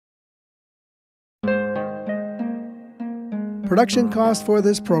Production costs for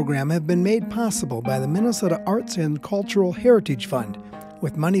this program have been made possible by the Minnesota Arts and Cultural Heritage Fund,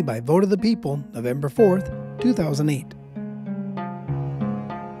 with money by vote of the people, November 4th, 2008.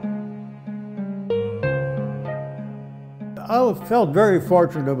 I felt very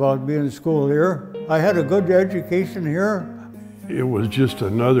fortunate about being in school here. I had a good education here. It was just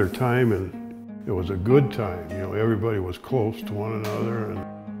another time, and it was a good time. You know, everybody was close to one another.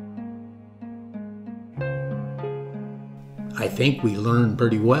 I think we learned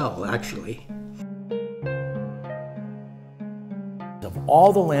pretty well, actually. Of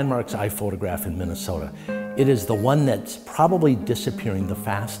all the landmarks I photograph in Minnesota, it is the one that's probably disappearing the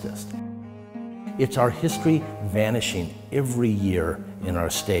fastest. It's our history vanishing every year in our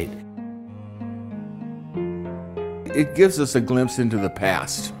state. It gives us a glimpse into the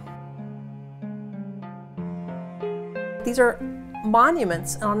past. These are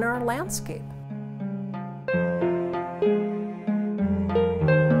monuments on our landscape.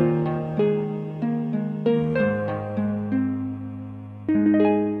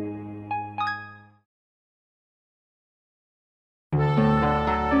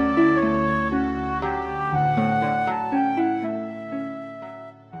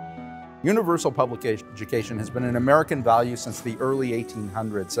 Universal public education has been an American value since the early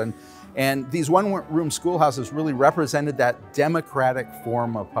 1800s, and these one-room schoolhouses really represented that democratic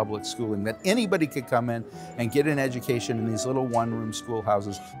form of public schooling, that anybody could come in and get an education in these little one-room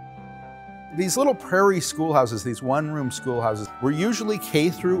schoolhouses. These little prairie schoolhouses, these one-room schoolhouses, were usually K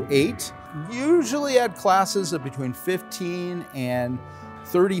through 8, usually had classes of between 15 and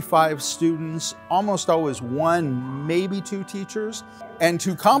 35 students, almost always one, maybe two teachers. And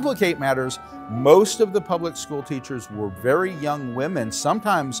to complicate matters, most of the public school teachers were very young women,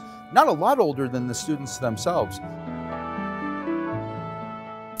 sometimes not a lot older than the students themselves.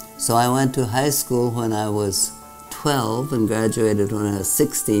 So I went to high school when I was 12 and graduated when I was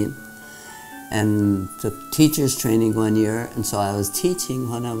 16, and took teacher's training 1 year, and so I was teaching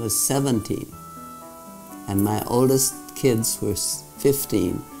when I was 17. And my oldest kids were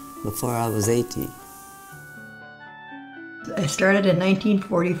 15 before I was 18. I started in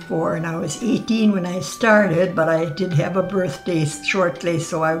 1944, and I was 18 when I started, but I did have a birthday shortly,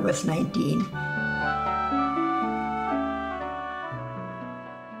 so I was 19.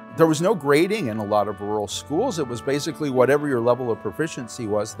 There was no grading in a lot of rural schools. It was basically whatever your level of proficiency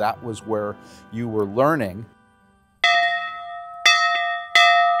was, that was where you were learning.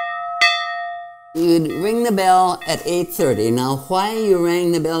 You'd ring the bell at 8:30. Now, why you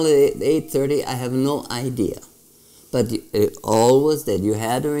rang the bell at 8:30, I have no idea. But it always did. You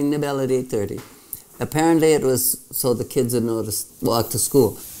had to ring the bell at 8:30. Apparently it was so the kids would know to walk to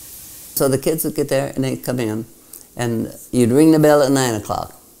school. So the kids would get there and they'd come in, and you'd ring the bell at 9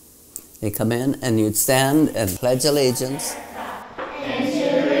 o'clock. They'd come in and you'd stand and pledge allegiance. And to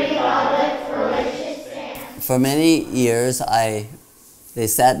the republic for which it stands. For many years they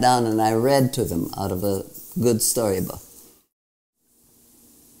sat down and I read to them out of a good storybook.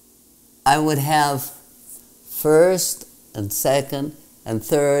 I would have first and second and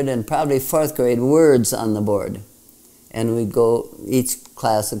third and probably fourth grade words on the board. And we'd go, each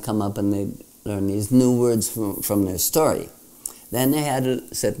class would come up and they'd learn these new words from their story. Then they had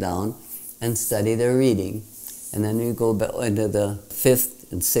to sit down and study their reading. And then we'd go back into the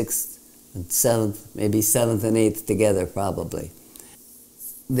 5th and 6th and 7th, maybe 7th and 8th together probably.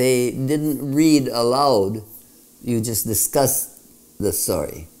 They didn't read aloud, you just discussed the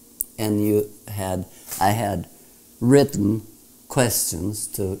story. And I had written questions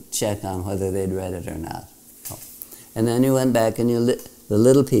to check on whether they'd read it or not. And then you went back and the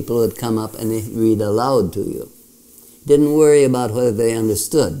little people would come up and they'd read aloud to you. Didn't worry about whether they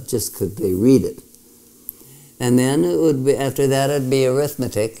understood, just could they read it. And then it would be, after that it'd be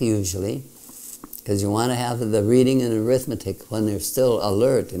arithmetic usually, because you want to have the reading and arithmetic when they're still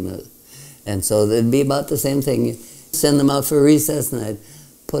alert. And so it'd be about the same thing. You send them out for recess and I'd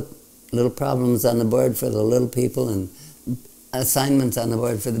put little problems on the board for the little people and assignments on the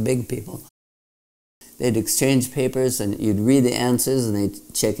board for the big people. They'd exchange papers and you'd read the answers and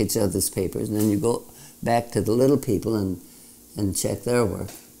they'd check each other's papers, and then you go back to the little people and check their work.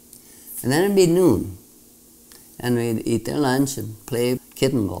 And then it'd be noon and we'd eat their lunch and play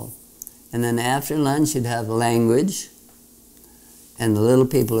kitten ball. And then after lunch you'd have language, and the little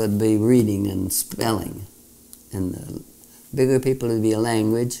people would be reading and spelling, and the bigger people would be a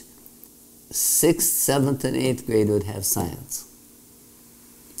language. 6th, 7th, and 8th grade would have science.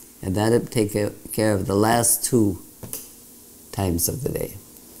 And that would take care of the last 2 times of the day.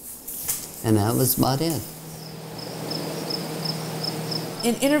 And that was about it.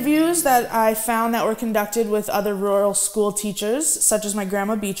 In interviews that I found that were conducted with other rural school teachers, such as my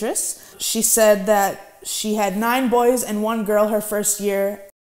grandma Beatrice, she said that she had 9 boys and 1 girl her first year.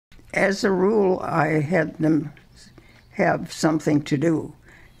 As a rule, I had them have something to do.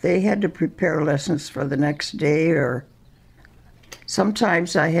 They had to prepare lessons for the next day, or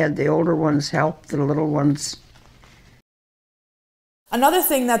sometimes I had the older ones help the little ones. Another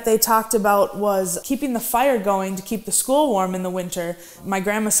thing that they talked about was keeping the fire going to keep the school warm in the winter. My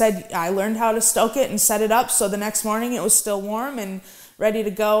grandma said I learned how to stoke it and set it up so the next morning it was still warm and ready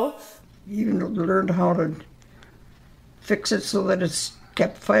to go. You learned how to fix it so that it's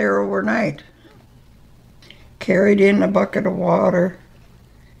kept fire overnight. Carried in a bucket of water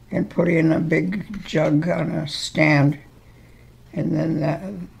and put in a big jug on a stand, and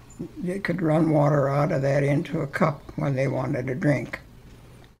then they could run water out of that into a cup when they wanted a drink.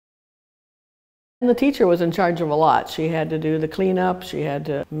 And the teacher was in charge of a lot. She had to do the cleanup, she had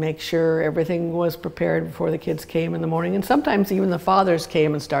to make sure everything was prepared before the kids came in the morning, and sometimes even the fathers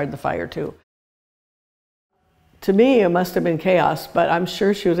came and started the fire too. To me, it must have been chaos, but I'm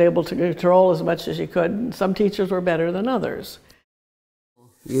sure she was able to control as much as she could. Some teachers were better than others.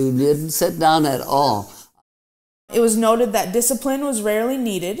 You didn't sit down at all. It was noted that discipline was rarely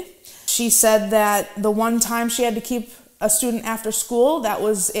needed. She said that the one time she had to keep a student after school, that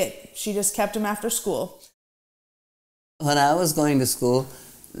was it. She just kept him after school. When I was going to school,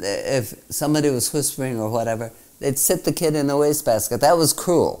 if somebody was whispering or whatever, they'd sit the kid in the wastebasket. That was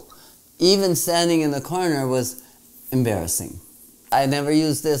cruel. Even standing in the corner was embarrassing. I never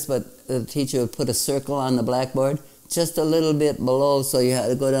used this, but the teacher would put a circle on the blackboard, just a little bit below, so you had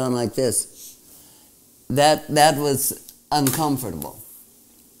to go down like this. That was uncomfortable.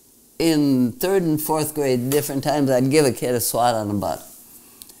 In 3rd and 4th grade, different times, I'd give a kid a swat on the butt.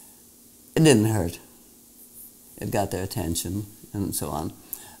 It didn't hurt. It got their attention and so on.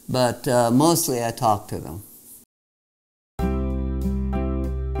 But mostly I talked to them.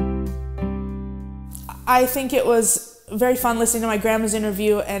 I think it was very fun listening to my grandma's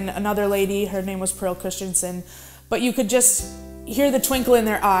interview and another lady, her name was Pearl Christensen, but you could just hear the twinkle in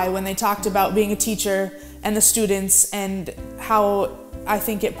their eye when they talked about being a teacher and the students, and how I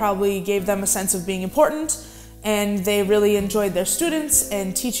think it probably gave them a sense of being important, and they really enjoyed their students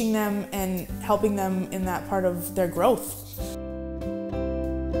and teaching them and helping them in that part of their growth.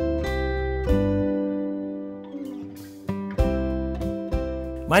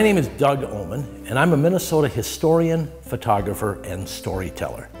 My name is Doug Oman, and I'm a Minnesota historian, photographer, and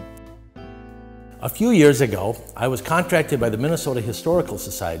storyteller. A few years ago, I was contracted by the Minnesota Historical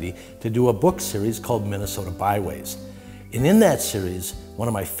Society to do a book series called Minnesota Byways. And in that series, one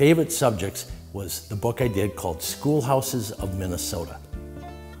of my favorite subjects was the book I did called Schoolhouses of Minnesota.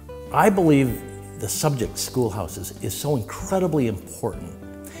 I believe the subject Schoolhouses is so incredibly important.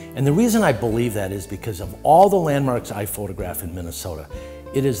 And the reason I believe that is because of all the landmarks I photograph in Minnesota,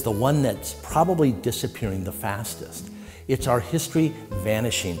 it is the one that's probably disappearing the fastest. It's our history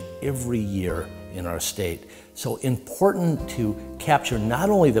vanishing every year in our state. So important to capture not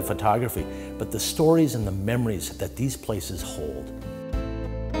only the photography, but the stories and the memories that these places hold.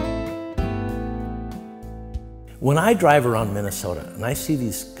 When I drive around Minnesota and I see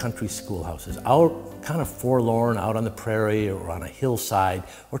these country schoolhouses out kind of forlorn out on the prairie or on a hillside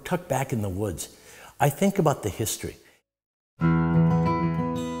or tucked back in the woods, I think about the history.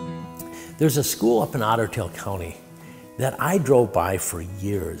 There's a school up in Otter Tail County that I drove by for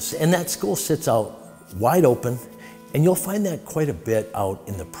years, and that school sits out wide open, and you'll find that quite a bit out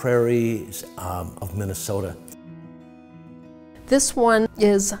in the prairies of Minnesota. This one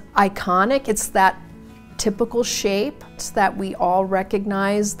is iconic. It's that typical shape that we all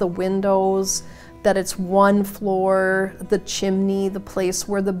recognize, the windows, that it's one floor, the chimney, the place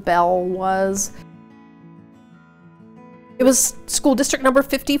where the bell was. It was school district number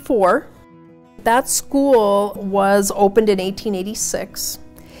 54. That school was opened in 1886.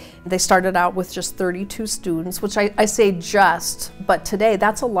 They started out with just 32 students, which I say just, but today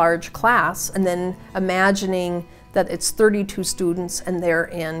that's a large class. And then imagining that it's 32 students and they're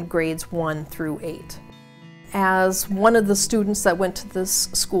in grades 1 through 8. As one of the students that went to this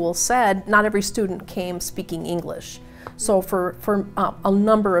school said, not every student came speaking English. So for a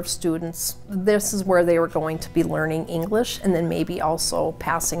number of students, this is where they were going to be learning English and then maybe also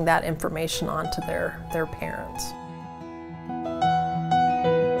passing that information on to their parents.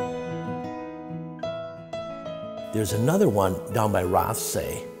 There's another one down by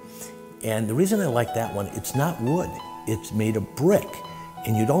Rothsay, and the reason I like that one, it's not wood, it's made of brick,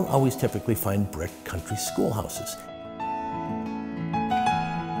 and you don't always typically find brick country schoolhouses.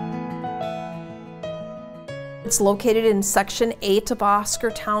 It's located in Section 8 of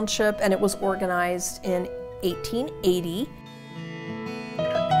Oscar Township, and it was organized in 1880.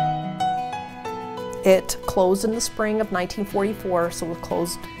 It closed in the spring of 1944, so it was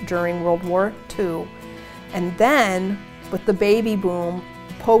closed during World War II. And then, with the baby boom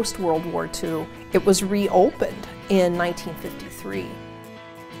post-World War II, it was reopened in 1953.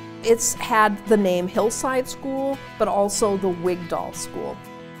 It's had the name Hillside School, but also the Wigdall School.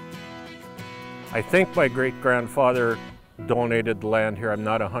 I think my great-grandfather donated the land here. I'm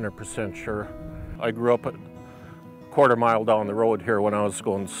not 100% sure. I grew up a quarter mile down the road here when I was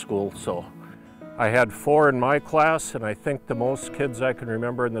going to school, so I had 4 in my class, and I think the most kids I can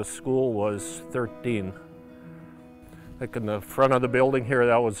remember in this school was 13. Like in the front of the building here,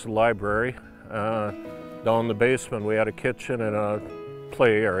 that was the library. Down in the basement, we had a kitchen and a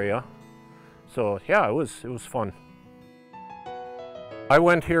play area. So yeah, it was fun. I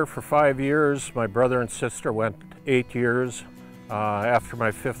went here for 5 years. My brother and sister went 8 years. After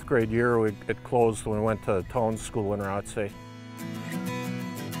my 5th grade year, it closed when we went to town school in Rothsay.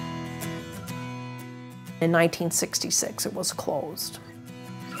 In 1966, it was closed.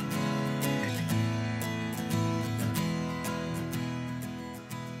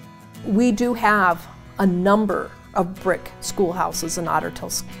 We do have a number of brick schoolhouses in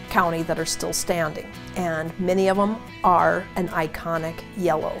Ottertail County that are still standing, and many of them are an iconic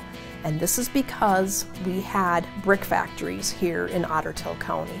yellow. And this is because we had brick factories here in Ottertail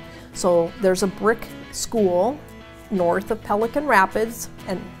County. So there's a brick school north of Pelican Rapids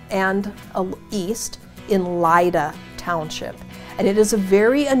and east in Lida Township. And it is a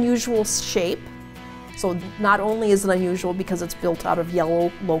very unusual shape. So not only is it unusual because it's built out of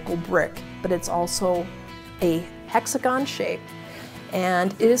yellow local brick, but it's also a hexagon shape.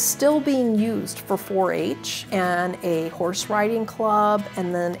 And it is still being used for 4-H and a horse riding club,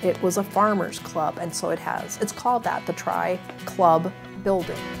 and then it was a farmer's club. And so it's called that, the Tri-Club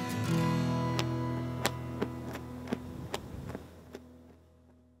Building.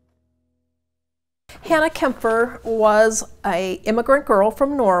 Hannah Kemper was an immigrant girl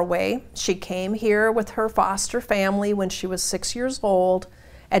from Norway. She came here with her foster family when she was 6 years old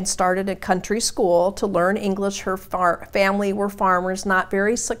and started a country school to learn English. Her family were farmers, not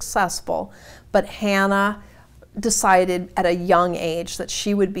very successful, but Hannah decided at a young age that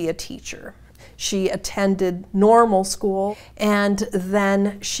she would be a teacher. She attended normal school, and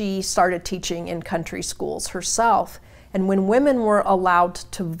then she started teaching in country schools herself. And when women were allowed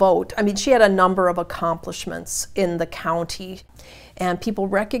to vote, I mean, she had a number of accomplishments in the county, and people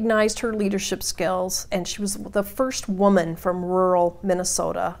recognized her leadership skills, and she was the first woman from rural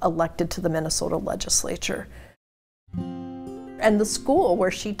Minnesota elected to the Minnesota legislature. And the school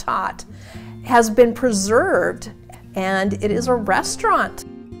where she taught has been preserved, and it is a restaurant.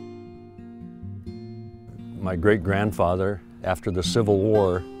 My great-grandfather, after the Civil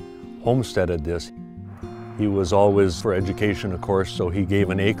War, homesteaded this. He was always for education, of course, so he gave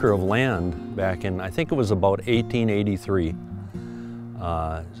an acre of land back in, I think it was about 1883,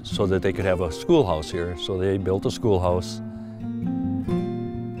 so that they could have a schoolhouse here. So they built a schoolhouse.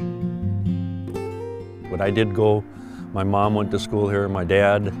 But I did go, my mom went to school here, my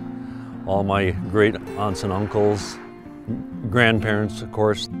dad, all my great aunts and uncles, grandparents, of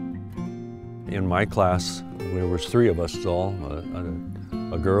course. In my class, there was 3 of us all,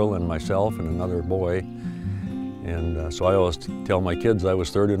 a girl and myself and another boy. And so I always tell my kids I was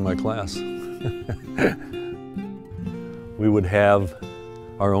 3rd in my class. We would have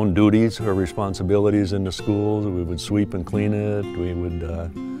our own duties or responsibilities in the schools. We would sweep and clean it. We would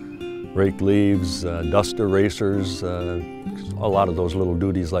rake leaves, dust erasers, a lot of those little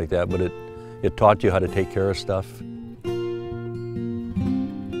duties like that. But it taught you how to take care of stuff.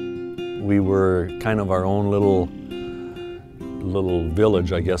 We were kind of our own little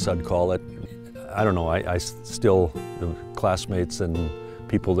village, I guess I'd call it. I don't know, I still, the classmates and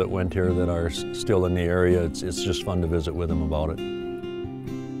people that went here that are still in the area, it's just fun to visit with them about it.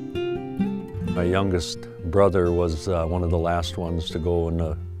 My youngest brother was one of the last ones to go in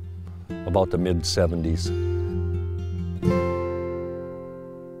about the mid-70s.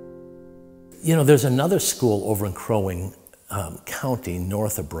 You know, there's another school over in Crow Wing County,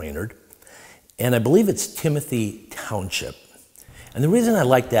 north of Brainerd, and I believe it's Timothy Township. And the reason I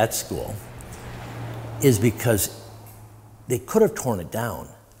like that school is because they could have torn it down,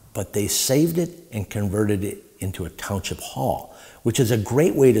 but they saved it and converted it into a township hall, which is a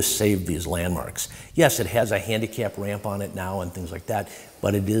great way to save these landmarks. Yes, it has a handicap ramp on it now and things like that,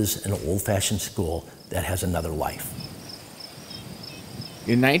 but it is an old-fashioned school that has another life.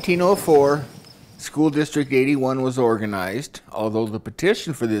 In 1904, School District 81 was organized, although the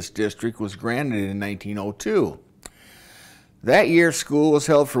petition for this district was granted in 1902. That year, school was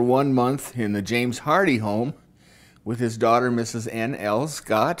held for 1 month in the James Hardy home with his daughter, Mrs. N.L.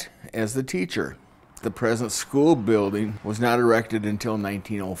 Scott, as the teacher. The present school building was not erected until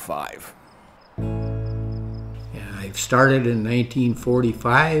 1905. I started in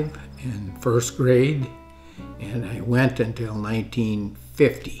 1945 in first grade, and I went until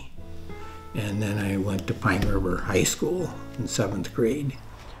 1950. And then I went to Pine River High School in 7th grade.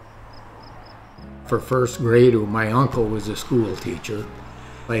 For first grade, my uncle was a school teacher.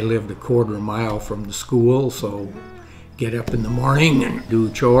 I lived a quarter-mile from the school, so get up in the morning and do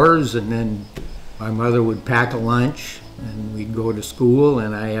chores, and then my mother would pack a lunch, and we'd go to school,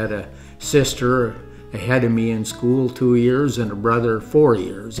 and I had a sister ahead of me in school 2 years and a brother 4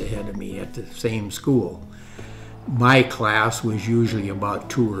 years ahead of me at the same school. My class was usually about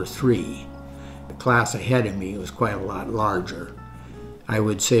 2 or 3. The class ahead of me was quite a lot larger. I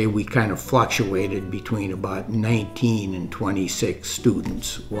would say we kind of fluctuated between about 19 and 26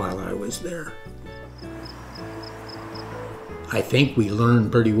 students while I was there. I think we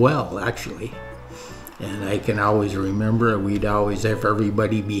learned pretty well, actually. And I can always remember we'd always, if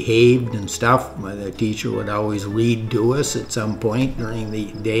everybody behaved and stuff, the teacher would always read to us at some point during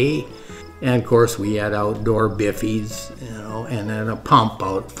the day. And of course we had outdoor biffies, and then a pump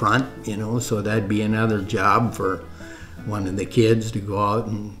out front, so that'd be another job for one of the kids to go out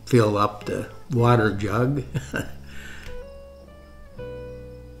and fill up the water jug.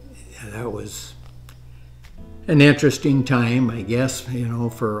 That was an interesting time, I guess,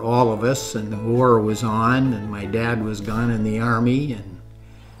 for all of us, and the war was on, and my dad was gone in the Army, and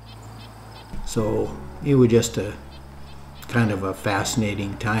so it was just a kind of a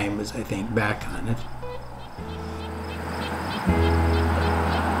fascinating time as I think back on it.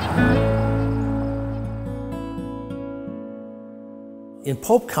 In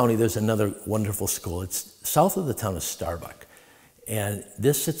Pope County, there's another wonderful school. It's south of the town of Starbuck. And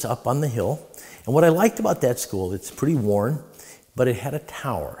this sits up on the hill. And what I liked about that school, it's pretty worn, but it had a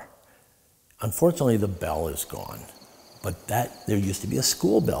tower. Unfortunately, the bell is gone. But there used to be a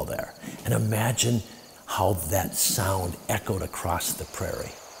school bell there. And imagine how that sound echoed across the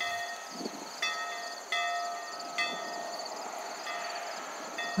prairie.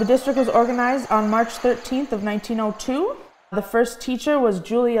 The district was organized on March 13th of 1902. The first teacher was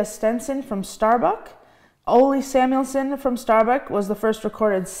Julia Stenson from Starbuck. Ole Samuelson from Starbuck was the first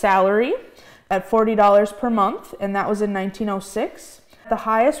recorded salary at $40 per month, and that was in 1906. The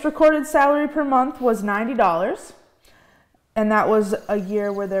highest recorded salary per month was $90. And that was a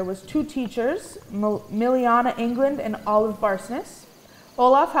year where there was 2 teachers, Miliana England and Olive Barsness.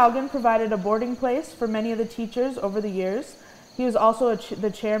 Olaf Haugen provided a boarding place for many of the teachers over the years. He was also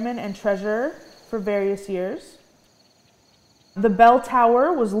the chairman and treasurer for various years. The bell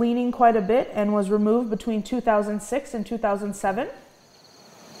tower was leaning quite a bit and was removed between 2006 and 2007.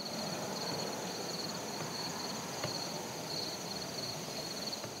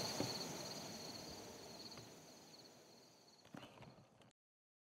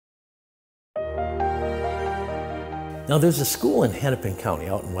 Now there's a school in Hennepin County,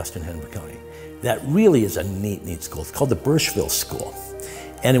 out in western Hennepin County, that really is a neat school. It's called the Birchville School.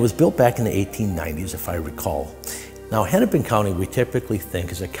 And it was built back in the 1890s, if I recall. Now Hennepin County, we typically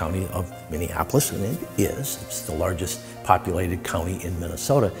think is a county of Minneapolis, and it is. It's the largest populated county in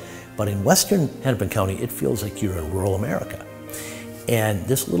Minnesota. But in western Hennepin County, it feels like you're in rural America. And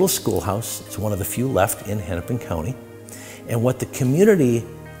this little schoolhouse is one of the few left in Hennepin County. And what the community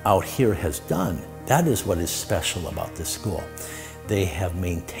out here has done, that is what is special about this school. They have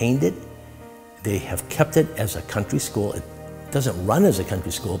maintained it. They have kept it as a country school. It doesn't run as a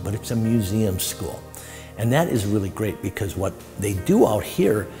country school, but it's a museum school. And that is really great because what they do out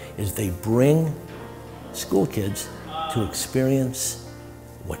here is they bring school kids to experience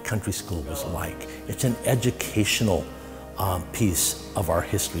what country school was like. It's an educational piece of our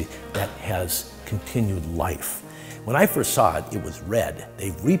history that has continued life. When I first saw it, it was red.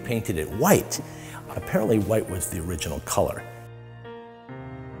 They repainted it white. Apparently white was the original color.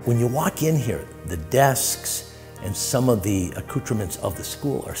 When you walk in here, the desks and some of the accoutrements of the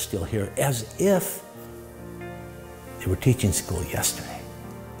school are still here as if they were teaching school yesterday.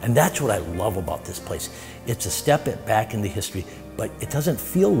 And that's what I love about this place. It's a step back into history, but it doesn't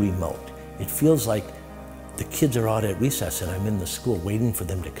feel remote. It feels like the kids are out at recess and I'm in the school waiting for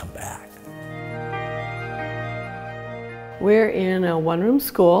them to come back. We're in a one-room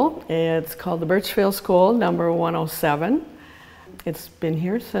school. It's called the Birchville School, number 107. It's been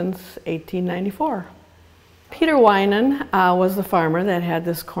here since 1894. Peter Winan was the farmer that had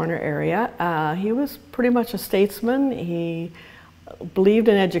this corner area. He was pretty much a statesman. He believed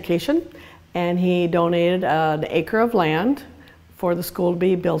in education, and he donated an acre of land for the school to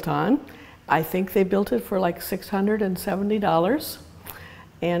be built on. I think they built it for like $670,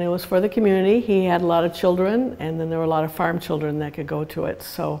 and it was for the community. He had a lot of children, and then there were a lot of farm children that could go to it,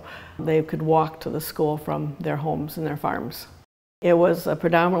 so they could walk to the school from their homes and their farms. It was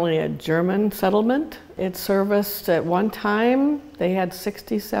predominantly a German settlement. It serviced, at one time, they had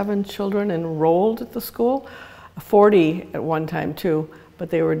 67 children enrolled at the school, 40 at one time too,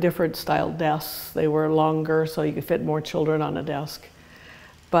 but they were different style desks. They were longer, so you could fit more children on a desk.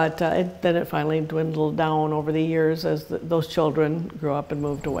 But then it finally dwindled down over the years as those children grew up and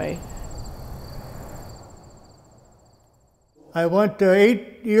moved away. I went to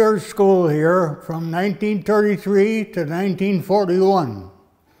 8 years school here from 1933 to 1941.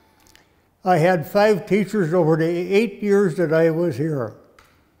 I had 5 teachers over the 8 years that I was here.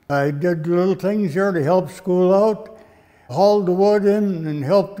 I did little things here to help school out, hauled the wood in and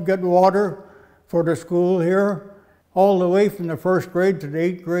helped get water for the school here. All the way from the 1st grade to the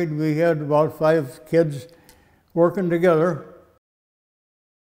 8th grade, we had about 5 kids working together.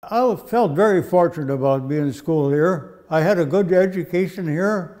 I felt very fortunate about being in school here. I had a good education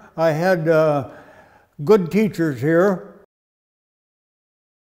here. I had good teachers here.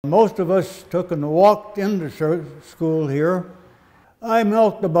 Most of us took and walked into school here. I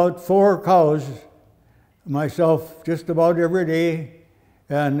milked about 4 cows myself just about every day,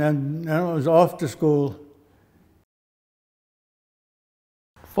 and then I was off to school.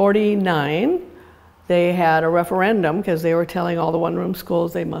 49, they had a referendum because they were telling all the one-room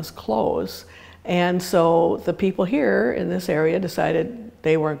schools they must close. And so the people here in this area decided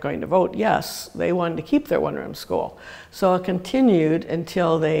they weren't going to vote yes. They wanted to keep their one-room school. So it continued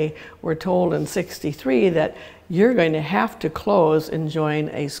until they were told in '63 that you're going to have to close and join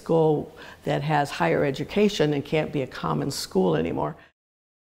a school that has higher education and can't be a common school anymore.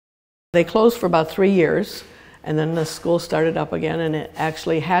 They closed for about 3 years, and then the school started up again, and it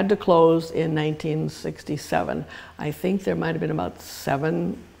actually had to close in 1967. I think there might have been about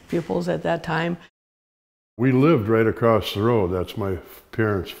 7 pupils at that time. We lived right across the road. That's my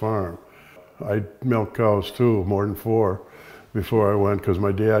parents' farm. I milked cows too, more than 4, before I went, because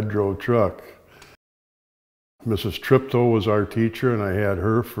my dad drove truck. Mrs. Tripto was our teacher, and I had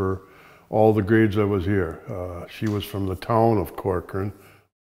her for all the grades I was here. She was from the town of Corcoran.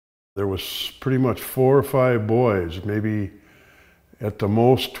 There was pretty much 4 or 5 boys, maybe at the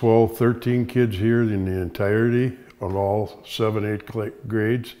most 12, 13 kids here in the entirety of all 7, 8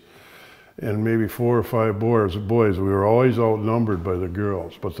 grades, and maybe 4 or 5 boys. We were always outnumbered by the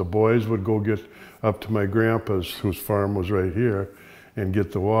girls, but the boys would go get up to my grandpa's, whose farm was right here, and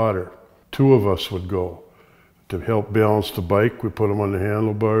get the water. 2 of us would go to help balance the bike. We put them on the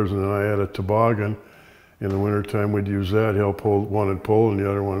handlebars, and then I had a toboggan. In the wintertime, we'd use that, help hold, one would pull and the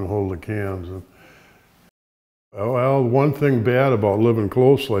other one would hold the cans. And, well, one thing bad about living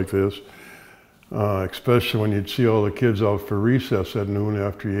close like this, especially when you'd see all the kids out for recess at noon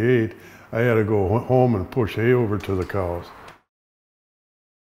after you ate, I had to go home and push hay over to the cows.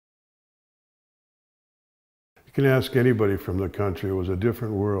 You can ask anybody from the country, it was a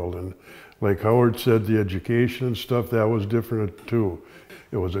different world. And like Howard said, the education and stuff, that was different too.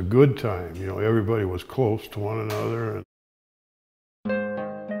 It was a good time, you know, everybody was close to one another.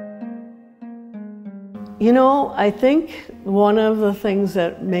 You know, I think one of the things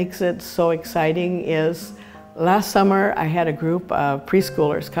that makes it so exciting is last summer I had a group of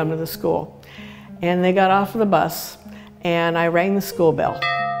preschoolers come to the school, and they got off of the bus and I rang the school bell.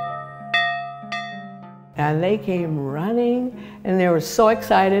 And they came running and they were so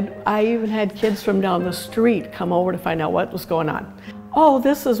excited. I even had kids from down the street come over to find out what was going on. Oh,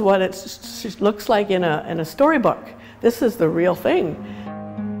 this is what it looks like in a storybook. This is the real thing.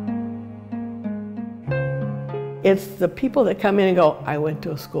 It's the people that come in and go, I went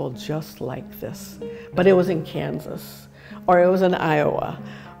to a school just like this, but it was in Kansas, or it was in Iowa,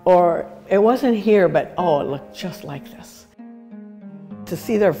 or it wasn't here, but oh, it looked just like this. To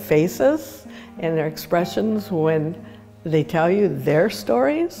see their faces and their expressions when they tell you their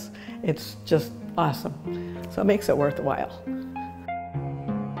stories, it's just awesome. So it makes it worthwhile.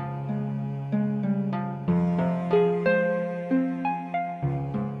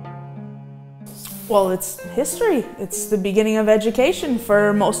 Well, it's history. It's the beginning of education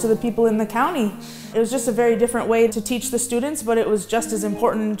for most of the people in the county. It was just a very different way to teach the students, but it was just as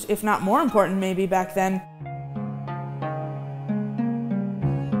important, if not more important maybe back then.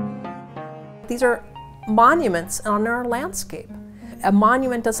 These are monuments on our landscape. A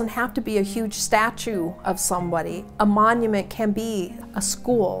monument doesn't have to be a huge statue of somebody. A monument can be a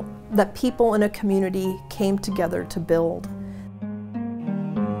school that people in a community came together to build.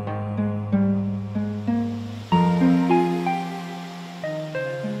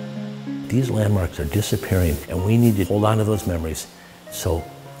 These landmarks are disappearing, and we need to hold on to those memories so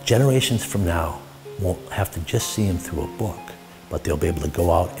generations from now won't have to just see them through a book, but they'll be able to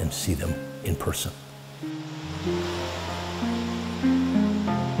go out and see them in person.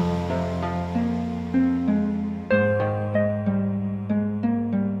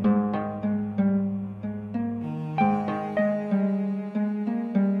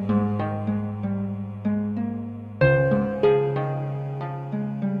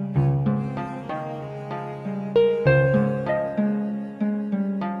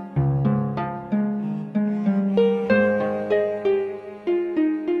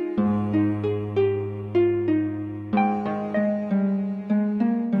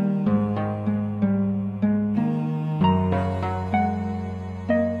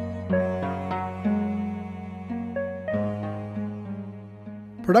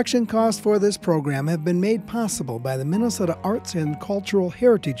 Production costs for this program have been made possible by the Minnesota Arts and Cultural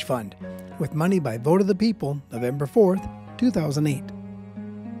Heritage Fund, with money by vote of the people, November 4th, 2008.